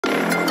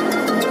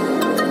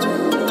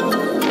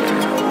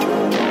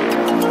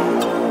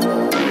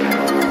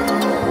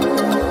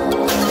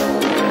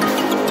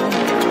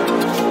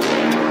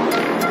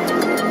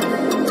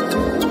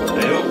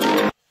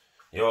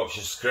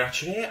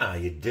Scratching it, how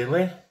you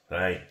doing?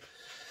 Right,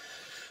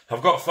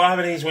 I've got 5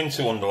 of these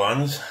Winter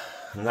Wonderlands,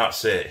 and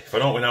that's it. If I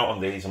don't win out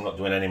on these, I'm not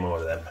doing any more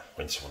of them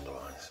Winter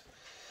Wonderlands.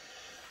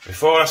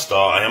 Before I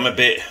start, I am a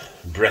bit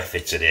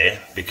breathy today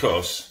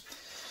because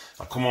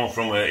I come home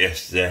from work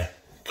yesterday,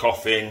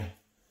 coughing,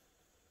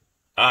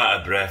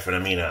 out of breath, and I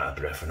mean out of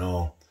breath and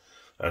all,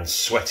 and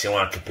sweating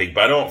like a pig.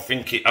 But I don't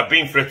think it. I've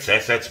been for a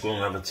test. I had to go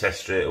and have a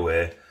test straight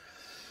away,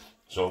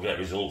 so I'll get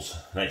results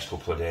next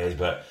couple of days.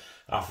 But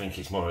I think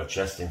it's more of a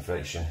chest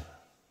infection,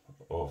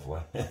 hopefully.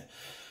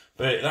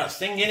 But that's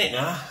the thing, innit,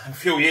 now? A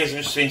few years,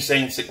 I've just been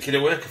saying to kid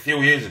at work, a few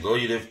years ago,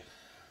 you'd have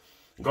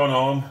gone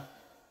home,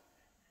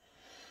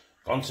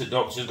 gone to the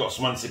doctors, got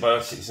some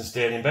antibiotics and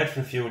stayed in bed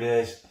for a few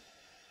days.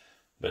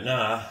 But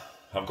now,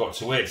 I've got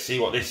to wait to see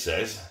what this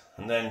says,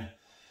 and then,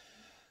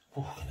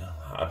 oh, you know,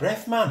 out of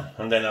breath, man.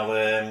 And then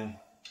I'll,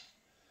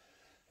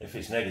 if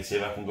it's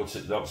negative, I can go to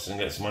the doctors and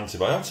get some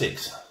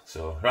antibiotics.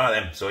 So, right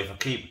then, so if I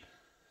keep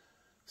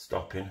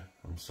stopping,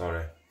 I'm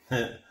sorry.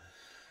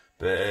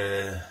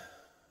 But,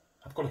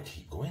 I've got to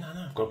keep going, haven't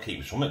I? I've got to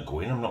keep something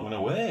going, I'm not going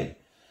to wait.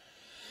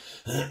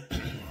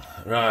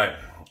 Right,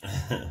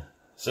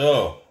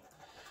 so,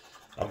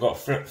 I've got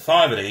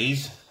 5 of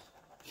these,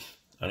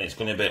 and it's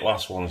going to be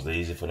last ones,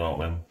 these, if I don't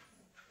win.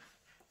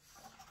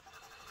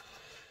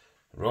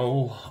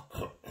 Roll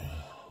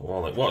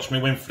wallet. Watch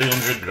me win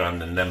 300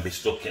 grand and then be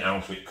stuck in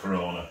house with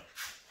Corona.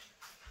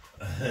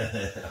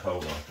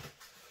 Hold on.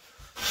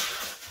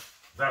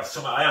 That's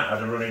something I haven't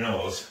had a runny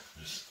nose.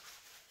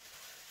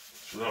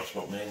 So that's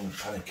what made me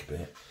panic a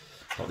bit.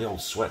 Not the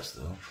old sweats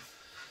though.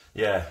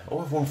 Yeah. Oh,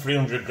 I've won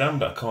 300 grand,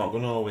 but I can't go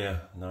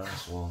nowhere.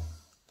 Nice one.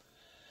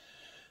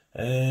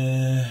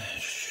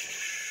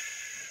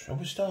 Have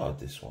we started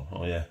this one?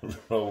 Oh yeah.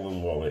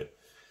 Rolling wallet.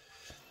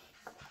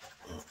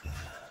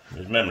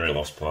 There's memory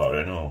loss part,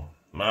 I know.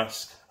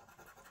 Mask.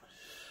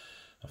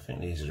 I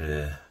think these are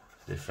a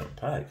different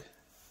pack.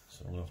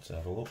 So we'll have to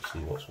have a look, see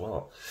what's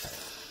what.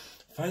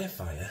 Fire.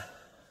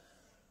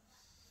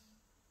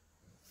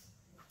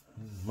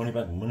 Money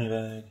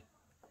bag.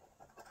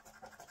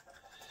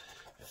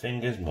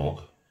 Fingers,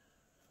 mug.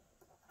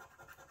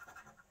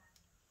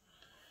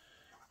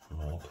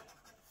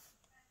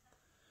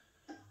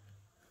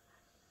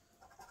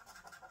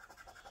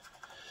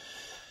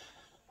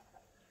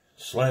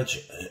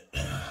 Sledge.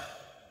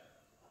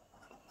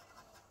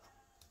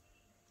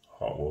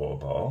 Hot water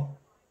bottle.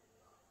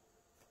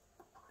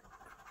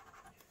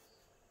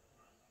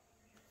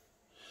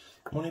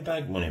 Money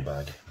bag.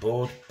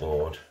 Board.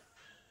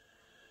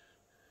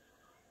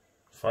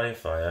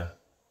 Fire.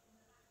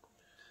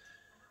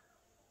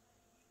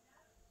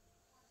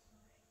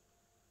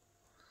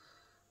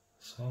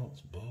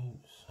 Salts,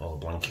 boots. Oh,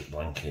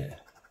 blanket.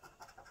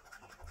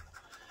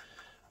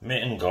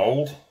 Mitten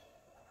gold.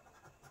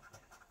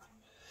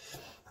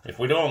 If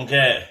we don't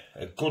get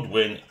a good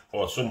win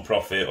or some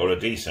profit or a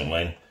decent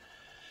win,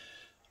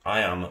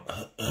 I am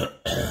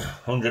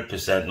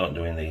 100% not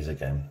doing these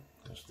again.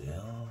 Because they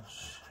are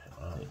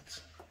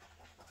right.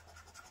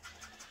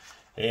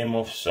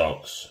 Earmuff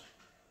socks.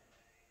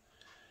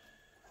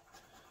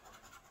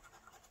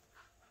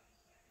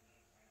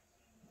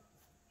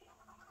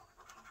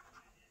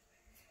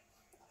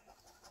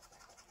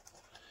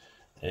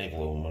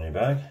 Igloo money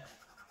bag.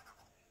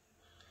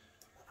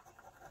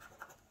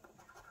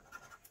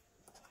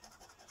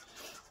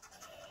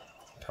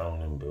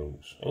 Pounding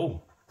boots.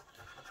 Oh,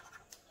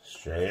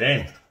 straight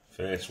in.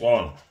 First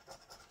one.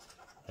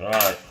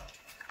 Right.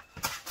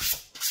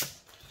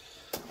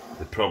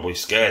 They're probably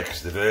scared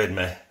because they've heard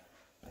me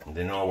and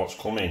they know what's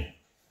coming.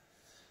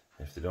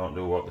 If they don't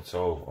do what they're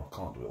told, I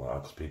can't do it like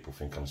that because people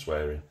think I'm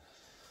swearing.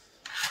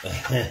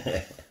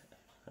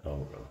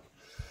 Oh, God.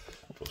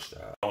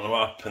 I don't know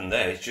what happened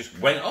there, it just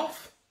went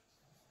off.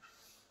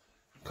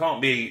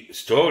 Can't be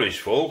storage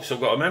full because I've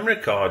got a memory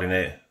card in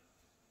it.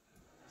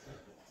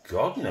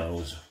 God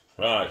knows.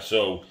 Right,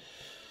 so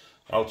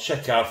I'll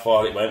check how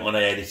far it went when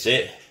I edit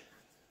it.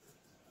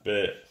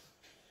 But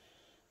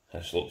I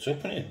just looked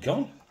up and it's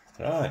gone.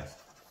 Right.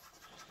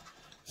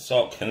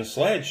 Sock and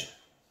sledge.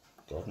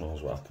 God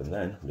knows what happened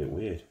then. A bit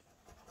weird.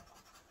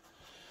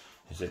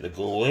 Is it the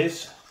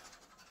goalies?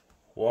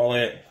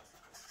 Wallet.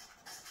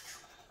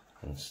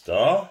 And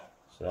star,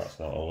 so that's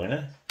not a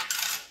winner.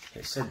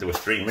 It said there were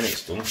 3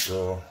 minutes done,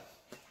 so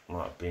it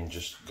might have been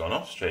just gone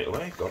off straight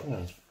away, God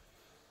knows.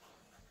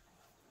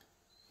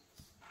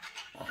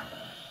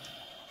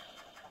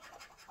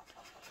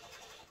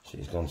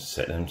 She's gone to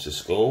take them to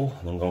school,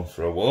 and I'm going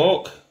for a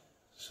walk,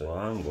 so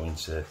I'm going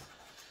to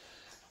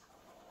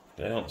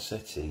get on the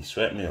settee,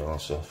 sweat my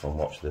arse off and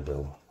watch the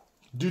bill.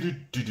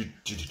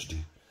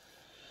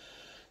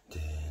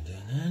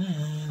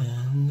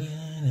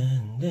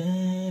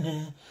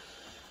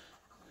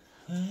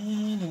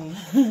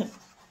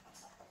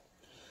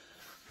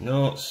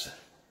 Notes.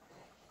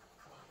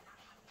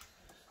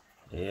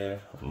 Ear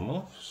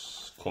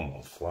muffs. Come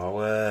on,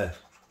 flower.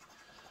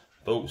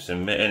 Boots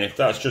and mitten. If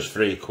that's just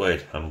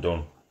 £3, I'm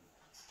done.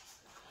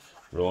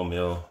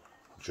 Romeo,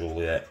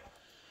 Juliet.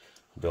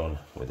 Done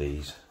with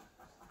these.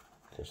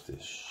 Because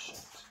this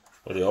shit.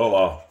 Well, they all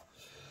are.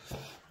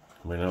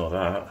 We know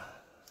that.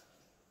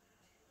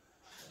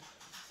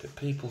 But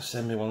people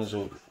send me ones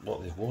of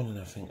what they've won and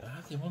I think, how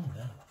have they won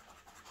that?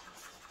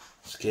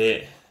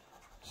 Skate.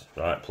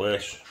 Right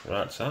place,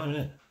 right time,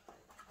 isn't it?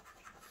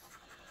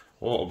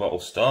 Water bottle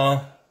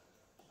star.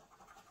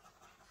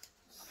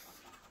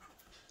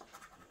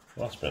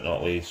 Last but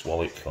not least,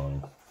 wallet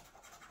coin.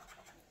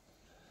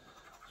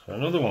 So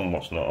another one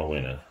what's not a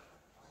winner.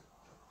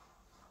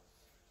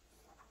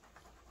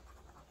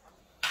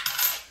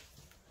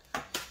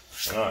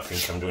 I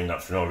think I'm doing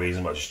that for no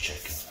reason, but just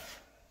checking.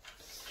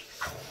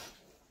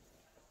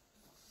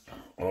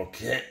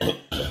 Okay,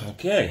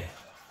 okay.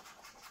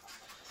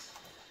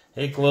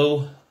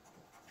 Igloo.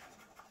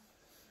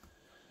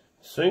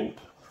 Soup.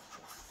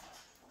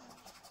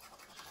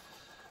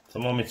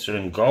 Thermometer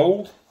in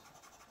gold.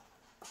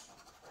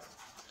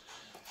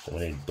 So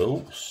we need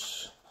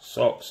boots,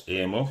 socks,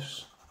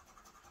 earmuffs.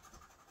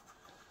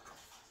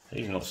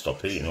 He's not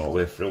stopped eating all the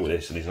way through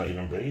this and he's not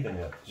even breathing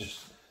yet.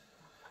 Just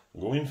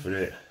going for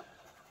it.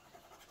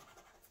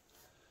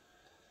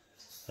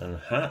 And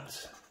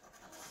hat.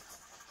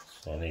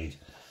 So I need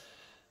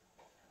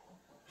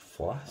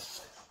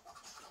flask.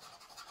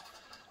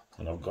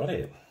 And I've got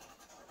it.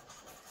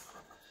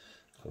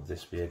 Could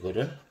this be a good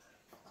one?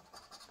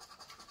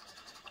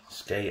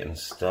 Skate and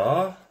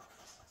star.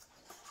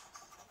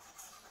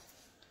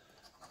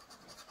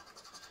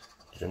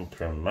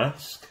 Jumper and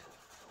mask.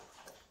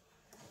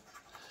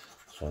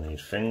 So I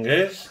need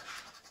fingers.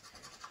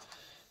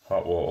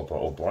 Hot water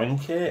bottle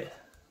blanket.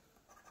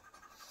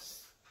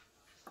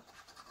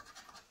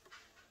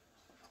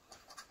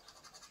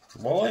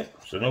 Wallet,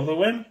 it's another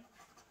win.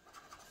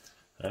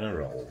 And a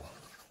roll.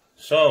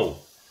 So,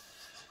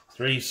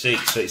 3,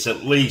 6, it's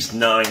at least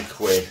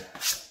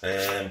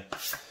 £9.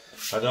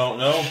 I don't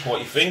know what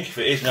you think. If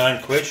it is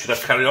 £9, should I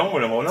carry on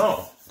with them or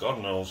not?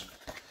 God knows.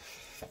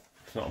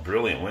 It's not a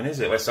brilliant win, is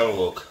it? Let's have a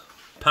look.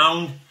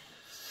 Pound.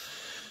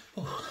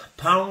 Oh,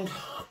 pound.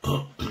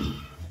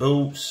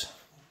 Boots.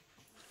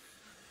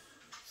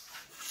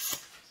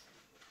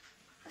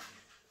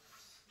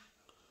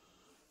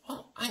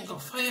 What? I ain't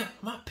got fire.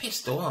 Am I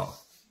pissed or what?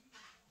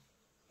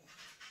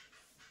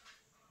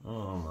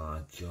 Oh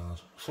my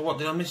God. So what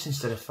did I miss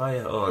instead of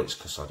fire? Oh, it's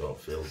because I don't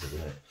feel good,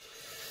 isn't it?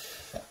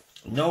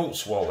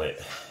 Notes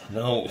wallet.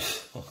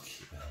 Notes.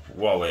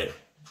 Wallet.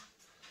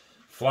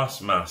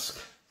 Flask mask.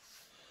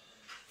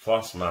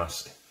 Flask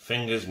mask.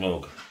 Fingers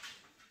mug.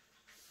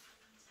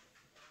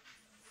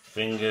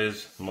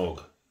 Fingers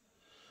mug.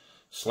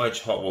 Sledge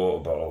hot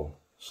water bottle.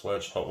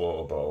 Sledge hot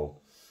water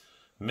bottle.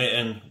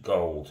 Mitten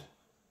gold.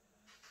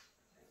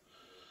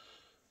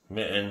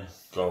 Mitten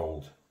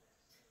gold.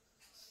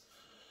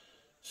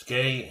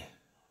 Skate,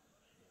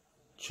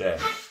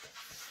 chest,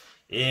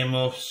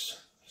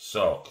 earmuffs,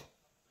 sock,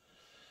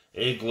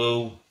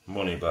 igloo,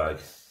 money bag.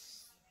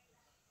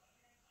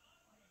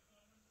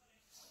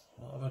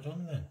 What have I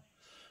done then?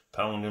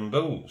 Pound and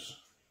boots.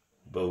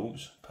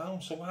 Boots,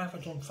 pound, so why have I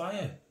done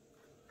fire?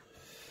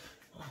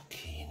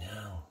 Okay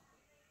now.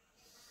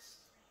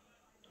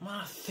 Am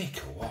I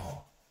thick or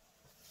what?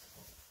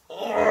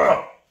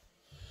 Oh!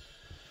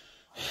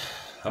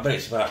 I bet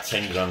it's about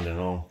 10 grand and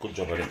all. Good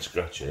job I didn't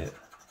scratch it.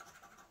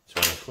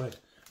 20 quid.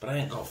 But I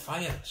ain't got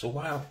fire, so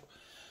wow.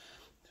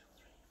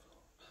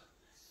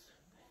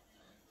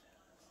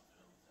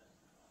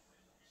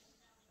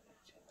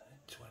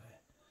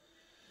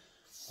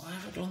 Why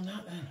have I done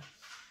that then?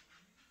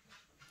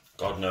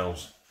 God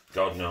knows.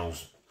 God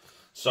knows.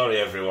 Sorry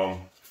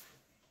everyone.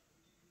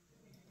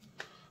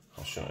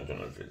 I shouldn't have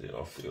done a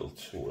video, I feel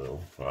too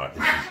ill. Right,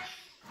 this is...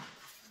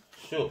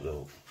 Shut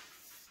up.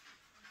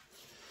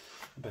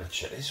 I better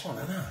check this one,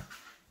 ain't I?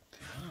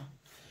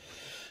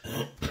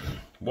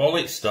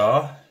 Wallet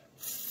star.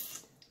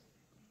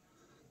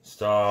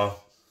 Star.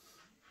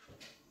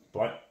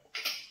 Blank.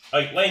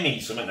 Hey, let me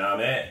eat something now,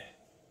 mate.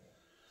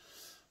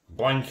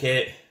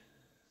 Blanket.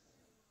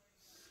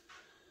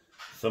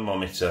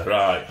 Thermometer.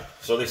 Right.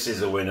 So this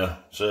is a winner.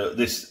 So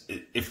this,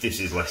 if this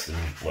is less than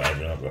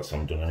whatever, I've got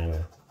some done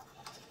anyway.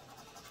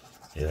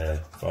 Yeah,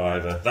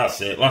 £5.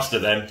 That's it. Last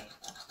of them.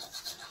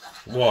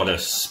 What a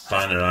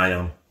spanner I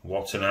am.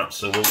 What an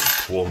absolute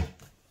plum.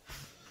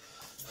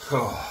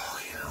 Oh,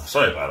 you know,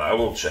 sorry about that. I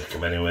will check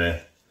them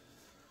anyway.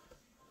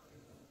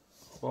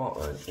 What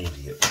an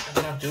idiot. How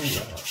did I do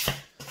that?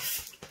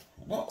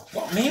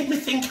 What made me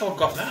think I've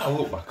got that? I'll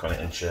look back on it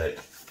and check.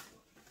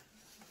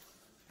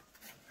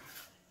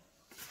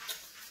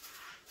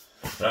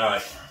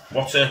 Right,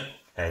 what a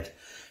head.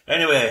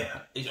 Anyway,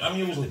 I'm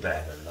usually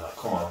better than that.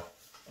 Come on.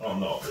 I'm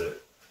not good.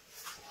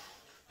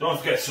 Don't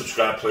forget to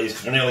subscribe, please,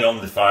 because we're nearly on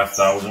the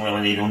 5,000. We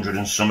only need 100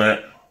 and something.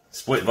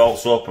 Split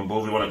vaults open,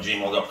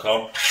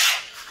 boldly1@gmail.com.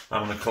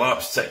 I'm going to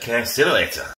collapse. Take care. See you later.